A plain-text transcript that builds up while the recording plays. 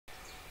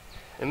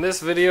In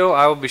this video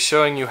I will be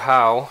showing you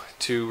how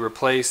to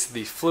replace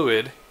the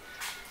fluid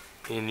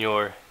in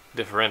your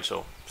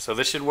differential. So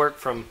this should work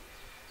from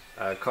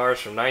cars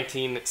from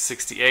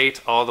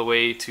 1968 all the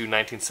way to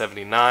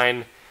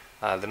 1979,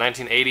 the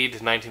 1980 to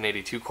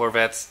 1982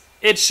 Corvettes.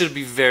 It should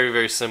be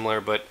very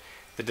similar, but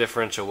the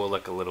differential will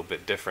look a little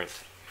bit different.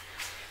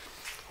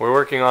 We're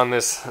working on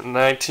this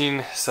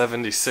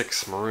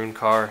 1976 maroon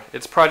car.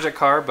 It's a project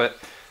car, but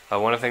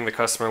one thing the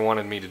customer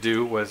wanted me to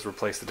do was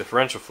replace the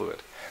differential fluid.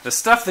 The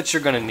stuff that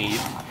you're going to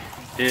need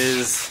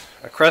is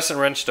a crescent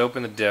wrench to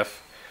open the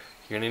diff.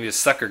 You're going to need a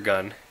sucker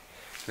gun.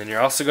 Then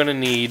you're also going to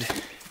need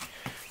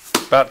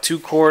about 2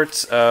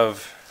 quarts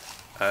of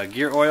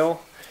gear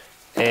oil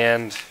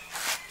and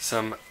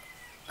some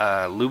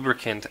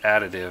lubricant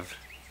additive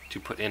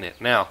to put in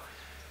it. Now,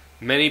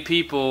 many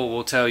people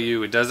will tell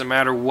you it doesn't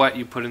matter what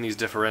you put in these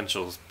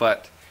differentials,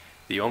 but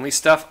the only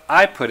stuff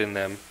I put in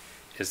them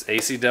is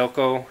AC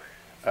Delco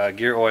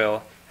gear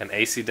oil and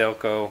AC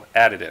Delco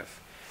additive.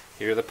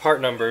 Here are the part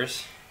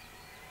numbers,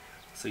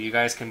 so you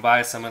guys can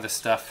buy some of this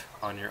stuff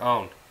on your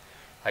own.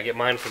 I get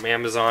mine from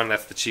Amazon,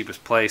 that's the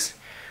cheapest place.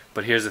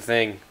 But here's the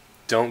thing,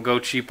 don't go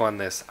cheap on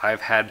this.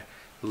 I've had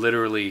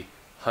literally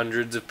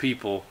hundreds of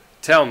people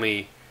tell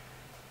me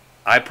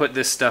I put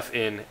this stuff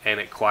in and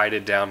it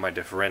quieted down my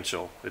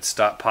differential. It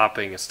stopped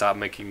popping, it stopped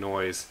making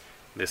noise.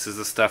 This is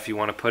the stuff you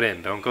want to put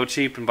in. Don't go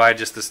cheap and buy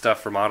just the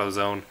stuff from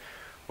AutoZone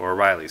or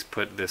O'Reilly's.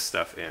 Put this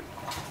stuff in.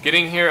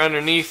 Getting here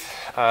underneath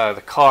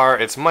the car,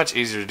 it's much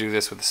easier to do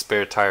this with the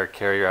spare tire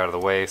carrier out of the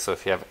way, so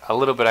if you have a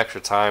little bit extra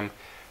time,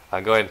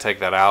 go ahead and take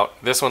that out.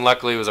 This one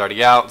luckily was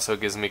already out, so it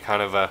gives me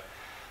kind of a,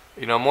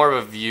 more of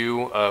a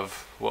view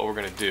of what we're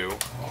going to do.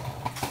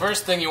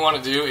 First thing you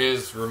want to do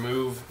is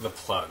remove the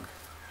plug.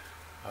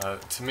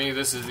 To me,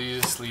 this is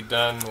easily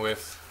done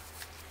with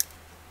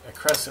a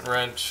crescent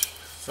wrench.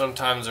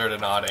 Sometimes they're at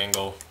an odd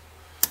angle,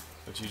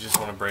 but you just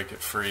want to break it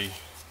free.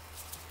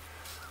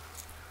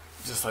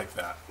 Just like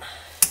that.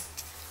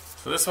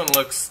 So this one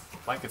looks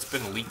like it's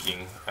been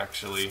leaking,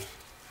 actually.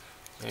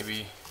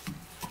 Maybe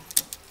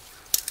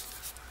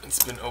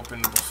it's been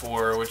opened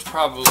before, which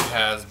probably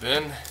has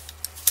been.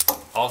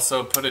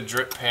 Also, put a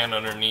drip pan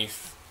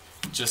underneath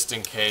just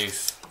in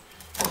case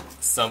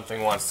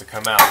something wants to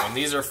come out. When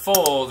these are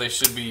full, they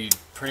should be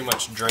pretty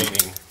much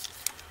draining.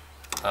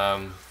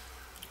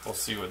 We'll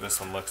see what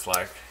this one looks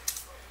like.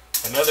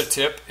 Another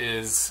tip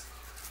is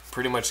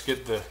pretty much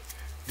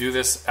do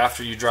this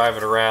after you drive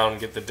it around,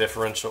 get the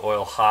differential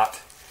oil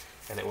hot,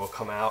 and it will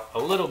come out a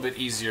little bit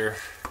easier.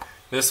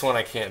 This one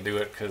I can't do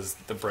it because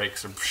the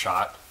brakes are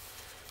shot,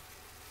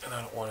 and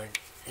I don't want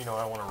to,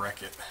 I want to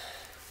wreck it.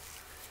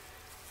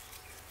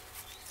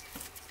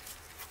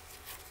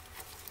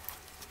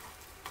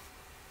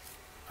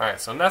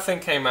 Alright, so nothing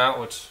came out,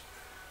 which is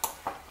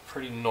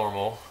pretty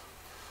normal.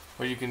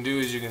 What you can do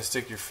is you can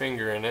stick your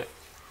finger in it,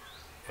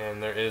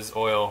 and there is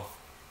oil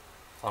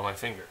on my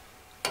finger.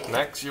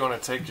 Next, you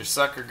want to take your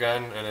sucker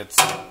gun, and it's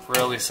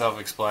really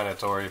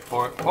self-explanatory.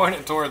 Point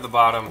it toward the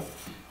bottom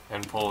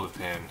and pull the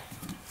pin.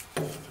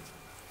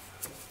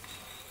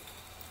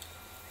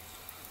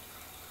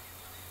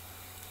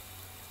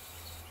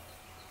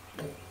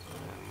 And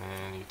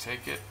then you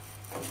take it.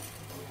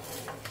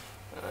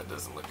 That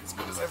doesn't look as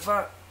good as I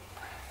thought.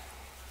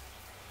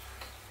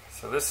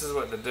 So this is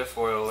what the diff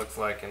oil looks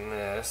like in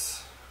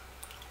this.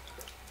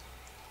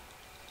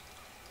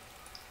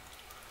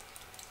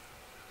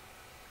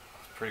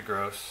 Pretty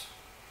gross.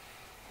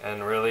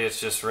 And really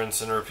it's just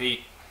rinse and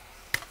repeat.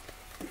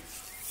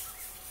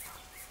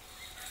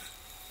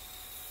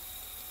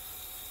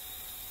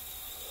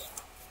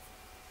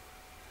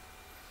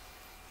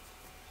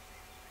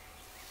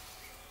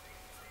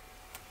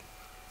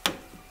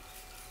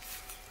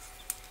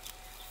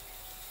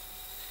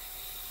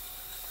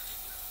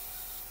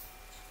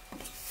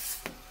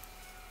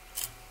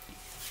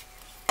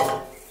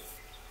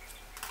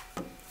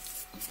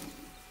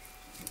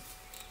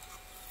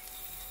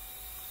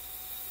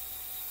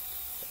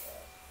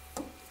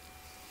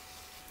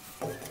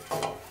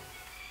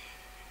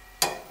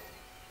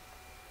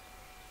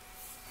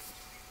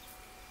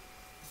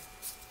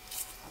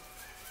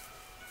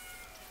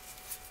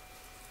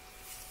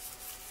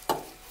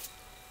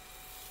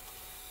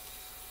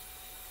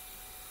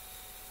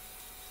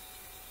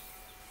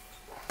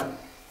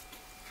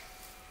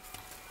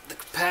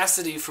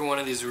 Capacity for one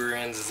of these rear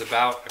ends is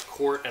about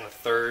 1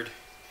 1/4.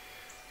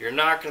 You're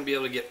not going to be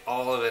able to get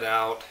all of it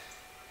out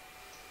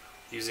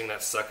using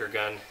that sucker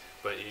gun,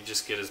 but you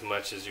just get as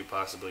much as you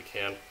possibly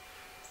can.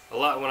 A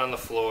lot went on the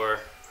floor,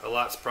 a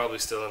lot's probably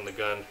still in the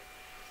gun,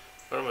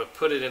 but I'm going to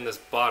put it in this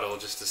bottle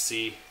just to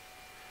see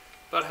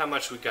about how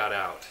much we got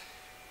out.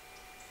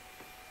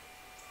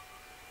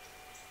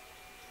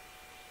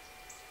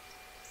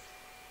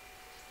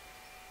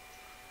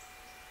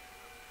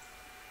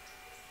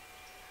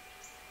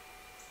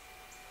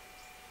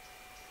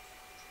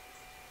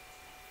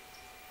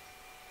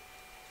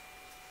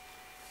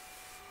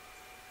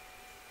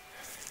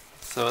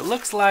 So it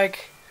looks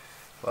like,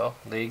 well,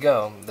 there you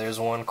go. There's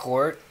 1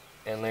 quart,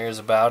 and there's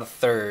about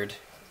 1/3. It'd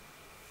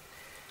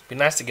be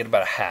nice to get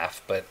about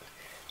 1/2, but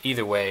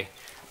either way.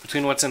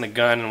 Between what's in the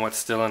gun and what's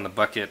still in the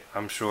bucket,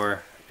 I'm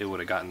sure it would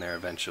have gotten there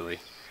eventually.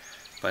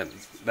 But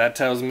that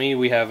tells me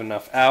we have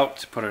enough out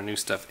to put our new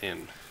stuff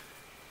in.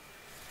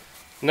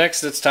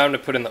 Next, it's time to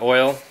put in the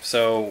oil.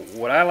 So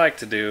what I like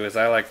to do is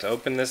I like to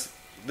open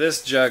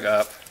this jug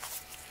up.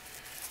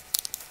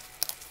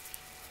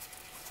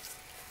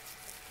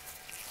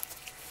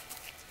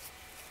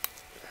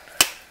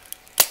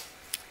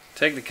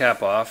 Take the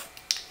cap off,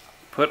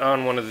 put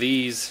on one of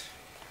these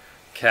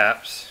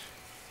caps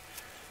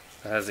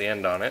that has the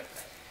end on it,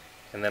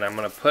 and then I'm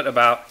going to put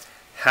about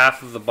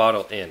half of the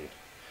bottle in.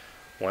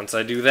 Once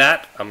I do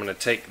that, I'm going to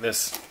take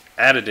this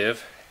additive,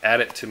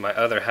 add it to my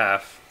other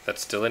half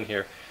that's still in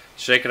here,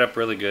 shake it up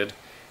really good,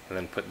 and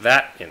then put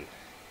that in.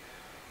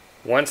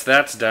 Once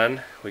that's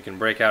done, we can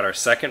break out our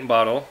second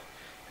bottle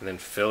and then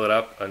fill it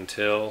up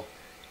until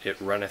it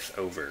runneth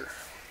over.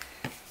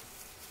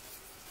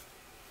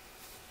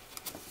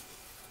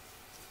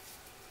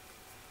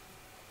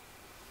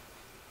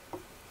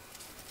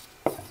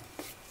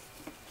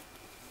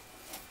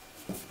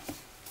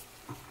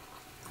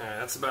 Alright,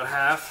 that's about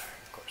half,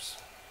 of course.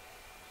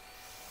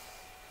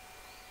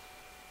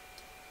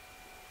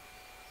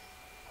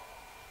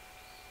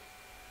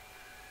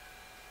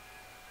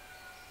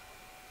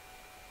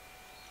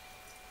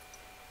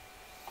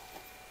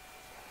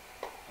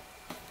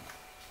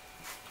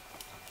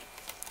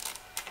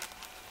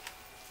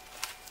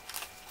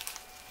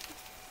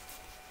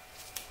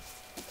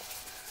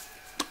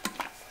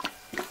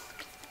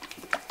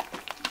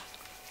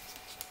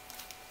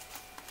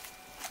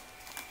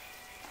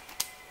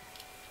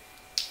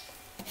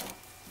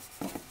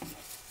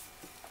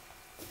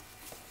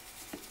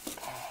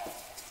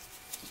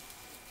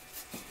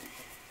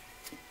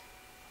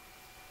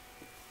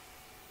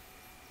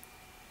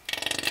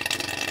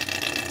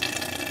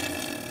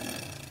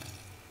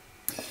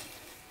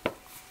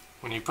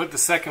 When you put the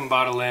second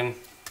bottle in,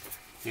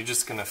 you're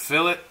just going to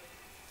fill it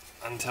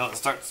until it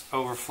starts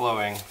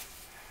overflowing.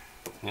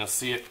 And you'll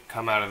see it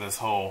come out of this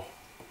hole.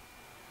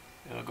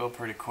 It'll go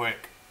pretty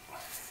quick.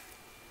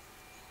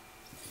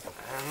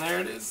 And there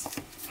it is.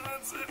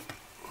 That's it.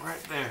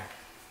 Right there.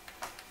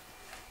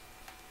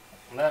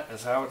 And that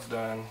is how it's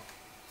done.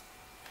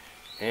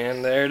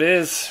 And there it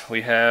is.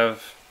 We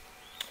have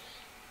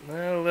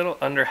a little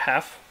under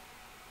half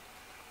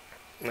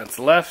that's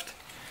left.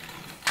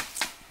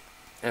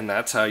 And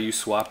that's how you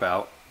swap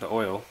out the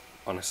oil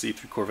on a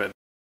C3 Corvette.